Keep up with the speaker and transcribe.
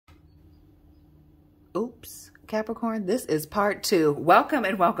Oops, Capricorn, this is part 2. Welcome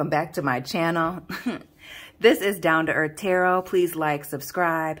and welcome back to my channel. This is Down to Earth Tarot. Please like,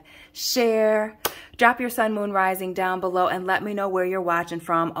 subscribe, share, drop your sun, moon, rising down below, and let me know where you're watching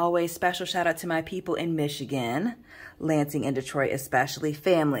from. Always special shout out to my people in Michigan, Lansing and Detroit especially,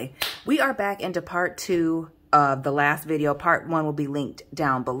 family. We are back into part 2 of the last video. Part 1 will be linked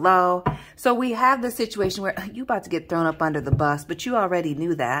down below. So we have the situation where you about to get thrown up under the bus, but you already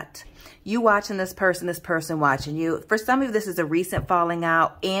knew that. You watching this person watching you. For some of you, this is a recent falling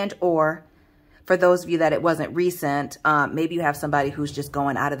out, and or for those of you that it wasn't recent, maybe you have somebody who's just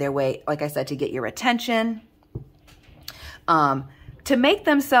going out of their way, like I said, to get your attention, to make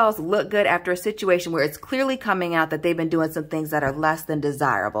themselves look good after a situation where it's clearly coming out that they've been doing some things that are less than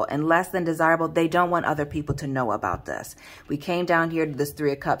desirable. And less than desirable, they don't want other people to know about this. We came down here to this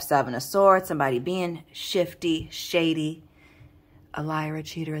 3 of Cups, 7 of Swords, somebody being shifty, shady, a liar, a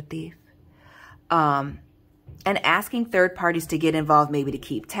cheater, a thief. And asking third parties to get involved, maybe to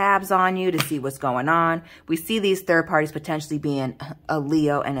keep tabs on you, to see what's going on. We see these third parties potentially being a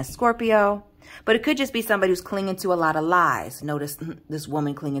Leo and a Scorpio, but it could just be somebody who's clinging to a lot of lies. Notice this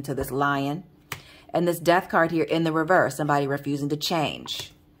woman clinging to this lion. And this death card here in the reverse, somebody refusing to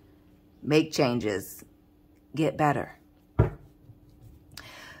change, make changes, get better.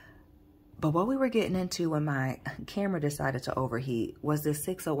 But what we were getting into when my camera decided to overheat was this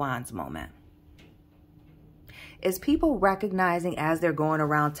 6 of Wands moment. Is people recognizing as they're going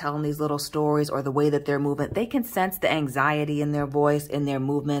around telling these little stories or the way that they're moving, they can sense the anxiety in their voice, in their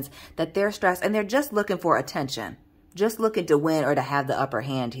movements, that they're stressed, and they're just looking for attention, just looking to win or to have the upper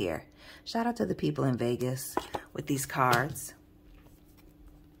hand here. Shout out to the people in Vegas with these cards.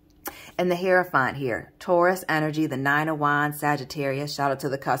 And the Hierophant here, Taurus energy, the 9 of Wands, Sagittarius, shout out to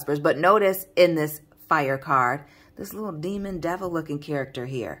the cuspers. But notice in this fire card, this little demon devil looking character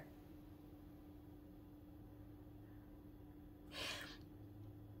here.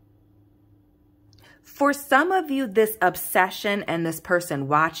 For some of you, this obsession and this person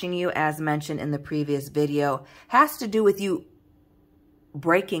watching you, as mentioned in the previous video, has to do with you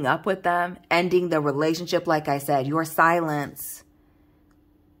breaking up with them, ending the relationship. Like I said, your silence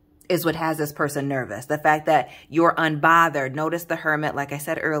is what has this person nervous. The fact that you're unbothered. Notice the Hermit, like I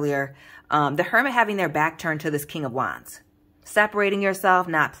said earlier, the Hermit having their back turned to this King of Wands. Separating yourself,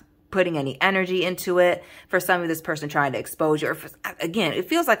 not putting any energy into it. For some of this person trying to expose you. Or again, it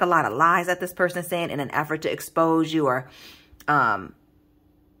feels like a lot of lies that this person is saying in an effort to expose you or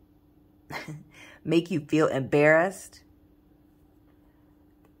make you feel embarrassed.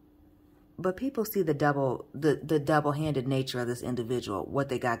 But people see the double-handed nature of this individual, what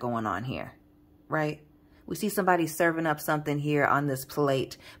they got going on here, right? We see somebody serving up something here on this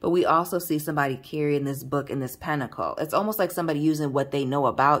plate, but we also see somebody carrying this book in this pentacle. It's almost like somebody using what they know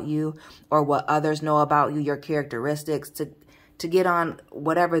about you or what others know about you, your characteristics, to get on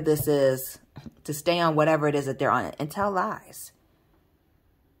whatever this is, to stay on whatever it is that they're on and tell lies.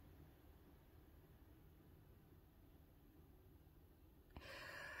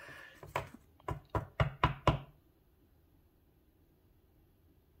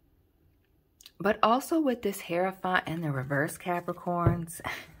 But also with this Hierophant and the reverse Capricorns,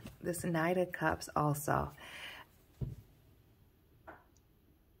 this Knight of Cups also.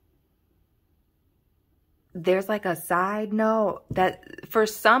 There's like a side note that for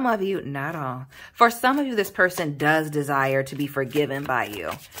some of you, not all, for some of you, this person does desire to be forgiven by you.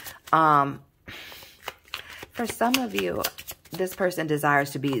 For some of you, this person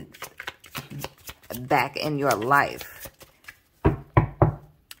desires to be back in your life.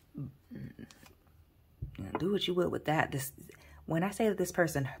 Do what you will with that. When I say that this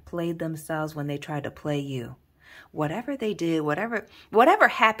person played themselves when they tried to play you, whatever they did, whatever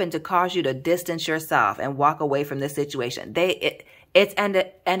happened to cause you to distance yourself and walk away from this situation, it's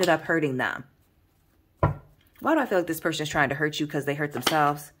ended up hurting them. Why do I feel like this person is trying to hurt you because they hurt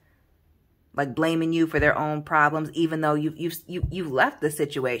themselves? Like blaming you for their own problems, even though you've left the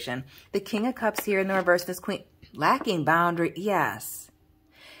situation. The King of Cups here in the reverse, this Queen, lacking boundary, yes.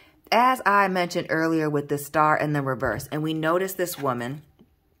 As I mentioned earlier with the Star in the reverse, and we notice this woman,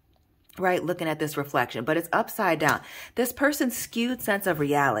 right, looking at this reflection, but it's upside down. This person's skewed sense of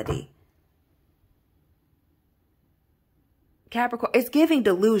reality. Capricorn, it's giving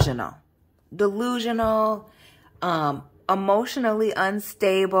delusional. Delusional, emotionally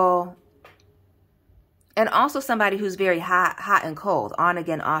unstable, and also somebody who's very hot and cold, on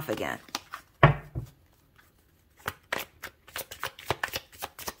again, off again.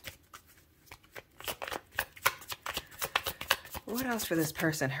 What else for this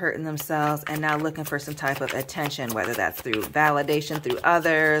person? Hurting themselves and now looking for some type of attention, whether that's through validation through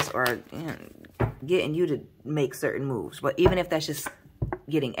others or getting you to make certain moves. But even if that's just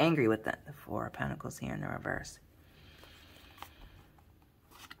getting angry with them. The Four of Pentacles here in the reverse.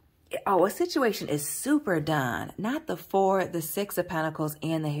 Oh, a situation is super done. Not the 4, the 6 of Pentacles,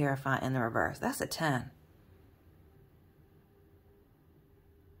 and the Hierophant in the reverse. That's a 10.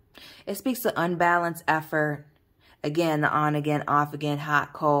 It speaks to unbalanced effort. Again, the on again, off again,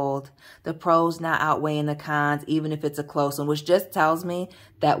 hot, cold. The pros not outweighing the cons, even if it's a close one, which just tells me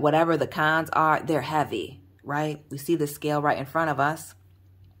that whatever the cons are, they're heavy, right? We see the scale right in front of us.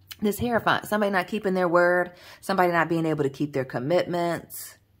 This Hierophant, somebody not keeping their word, somebody not being able to keep their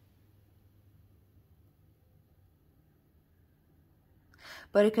commitments.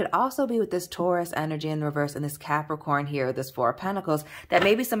 But it could also be with this Taurus energy in reverse and this Capricorn here, this 4 of Pentacles, that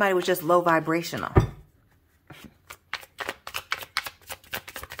maybe somebody was just low vibrational.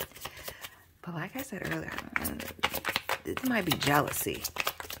 But like I said earlier, it might be jealousy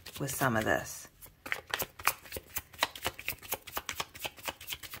with some of this.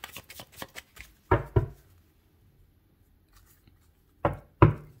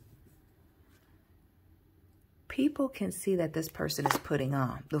 People can see that this person is putting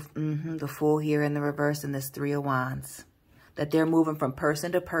on. The Fool here in the reverse and this 3 of Wands. That they're moving from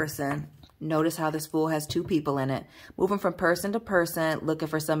person to person. Notice how this Fool has 2 people in it. Moving from person to person, looking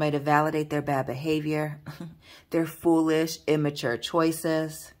for somebody to validate their bad behavior. Their foolish, immature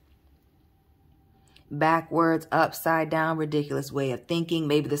choices. Backwards, upside down, ridiculous way of thinking.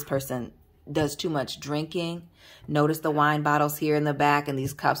 Maybe this person does too much drinking. Notice the wine bottles here in the back and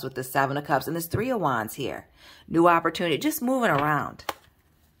these cups with the 7 of Cups and this 3 of Wands here. New opportunity, just moving around.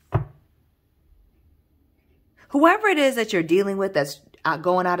 Whoever it is that you're dealing with that's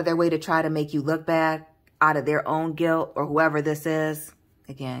going out of their way to try to make you look bad out of their own guilt, or whoever this is,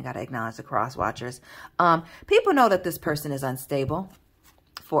 again, got to acknowledge the cross watchers. People know that this person is unstable,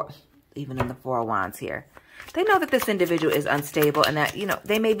 even in the 4 of Wands here. They know that this individual is unstable and that, you know,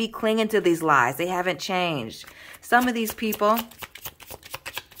 they may be clinging to these lies. They haven't changed. Some of these people,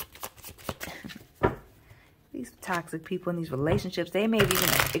 these toxic people in these relationships, they may have even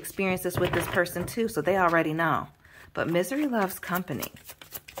experienced this with this person too, so they already know. But misery loves company.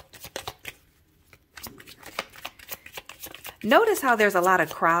 Notice how there's a lot of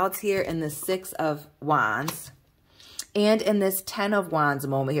crowds here in the 6 of Wands and in this 10 of Wands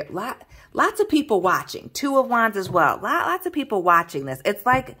moment here. Lots of people watching. 2 of Wands as well. Lots of people watching this. It's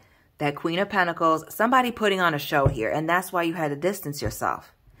like that Queen of Pentacles, somebody putting on a show here, and that's why you had to distance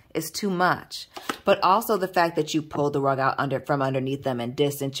yourself. It's too much. But also the fact that you pulled the rug out from underneath them and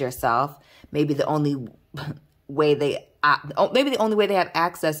distance yourself. Maybe the only way they have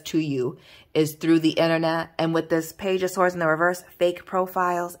access to you is through the internet. And with this Page of Swords in the reverse, fake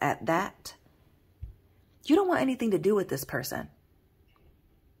profiles at that. You don't want anything to do with this person.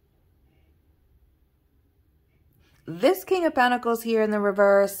 This King of Pentacles here in the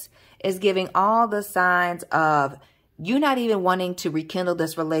reverse is giving all the signs of you not even wanting to rekindle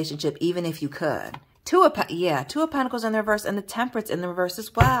this relationship, even if you could. 2 of Pentacles in the reverse and the Temperance in the reverse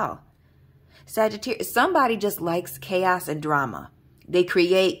as well. Sagittarius, somebody just likes chaos and drama. They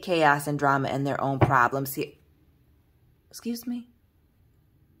create chaos and drama and their own problems here. Excuse me?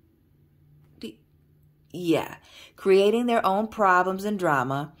 Yeah, creating their own problems and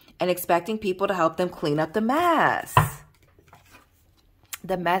drama and expecting people to help them clean up the mess.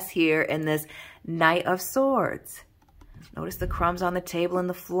 The mess here in this Knight of Swords. Notice the crumbs on the table and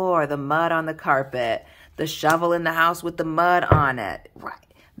the floor, the mud on the carpet, the shovel in the house with the mud on it. Right.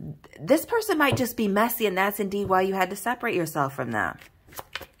 This person might just be messy, and that's indeed why you had to separate yourself from them.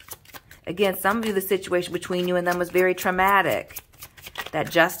 Again, some of you, the situation between you and them was very traumatic. That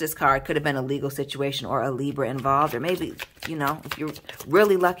Justice card could have been a legal situation or a Libra involved, or maybe, you know, if you're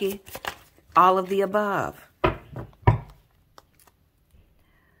really lucky, all of the above.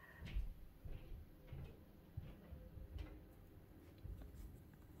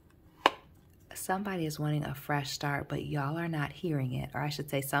 Somebody is wanting a fresh start, but y'all are not hearing it, or I should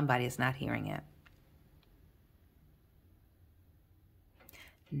say somebody is not hearing it.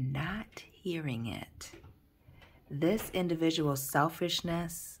 Not hearing it. This individual's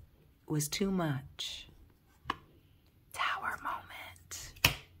selfishness was too much. Tower moment.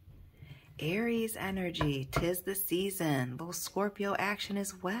 Aries energy. 'Tis the season. Little Scorpio action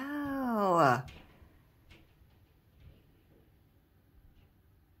as well.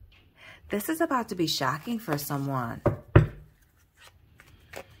 This is about to be shocking for someone.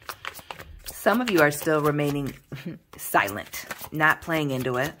 Some of you are still remaining silent, not playing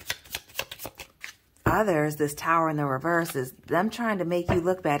into it. Others, this Tower in the reverse is them trying to make you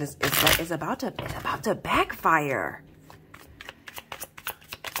look bad. It's about to backfire.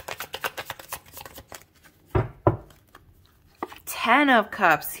 Ten of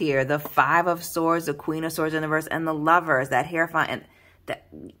Cups here, the Five of Swords, the Queen of Swords in the reverse, and the Lovers, that Hierophant. And that,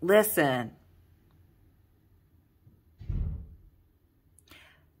 listen,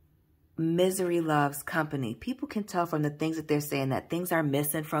 misery loves company. People can tell from the things that they're saying that things are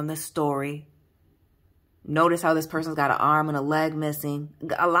missing from the story. Notice how this person's got an arm and a leg missing,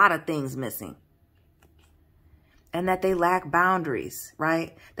 a lot of things missing. And that they lack boundaries,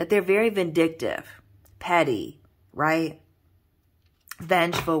 right? That they're very vindictive, petty, right?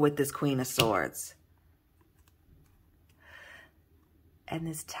 Vengeful with this Queen of Swords. And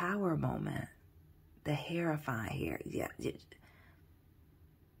this Tower moment, the Hierophant here, yeah.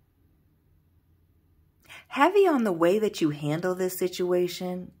 Heavy on the way that you handle this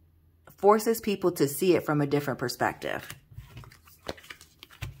situation forces people to see it from a different perspective.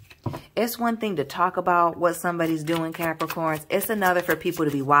 It's one thing to talk about what somebody's doing, Capricorns. It's another for people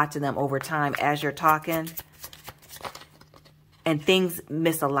to be watching them over time as you're talking and things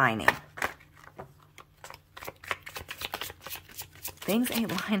misaligning. Things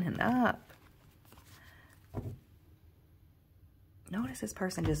ain't lining up. Notice this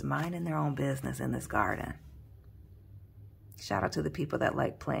person just minding their own business in this garden. Shout out to the people that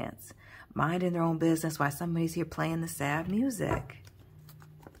like plants. Minding their own business while somebody's here playing the sad music.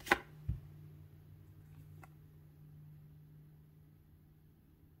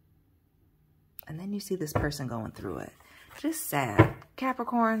 And then you see this person going through it. Just sad.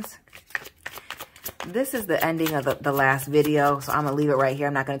 Capricorns, this is the ending of the last video, so I'm going to leave it right here.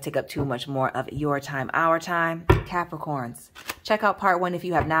 I'm not going to take up too much more of your time, our time. Capricorns, check out part 1 if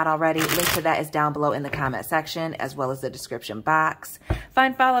you have not already. Link to that is down below in the comment section, as well as the description box.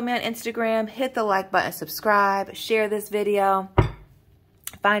 Follow me on Instagram. Hit the like button, subscribe, share this video.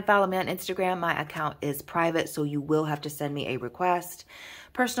 Follow me on Instagram. My account is private, so you will have to send me a request.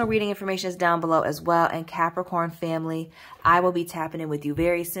 Personal reading information is down below as well. And Capricorn family, I will be tapping in with you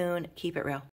very soon. Keep it real.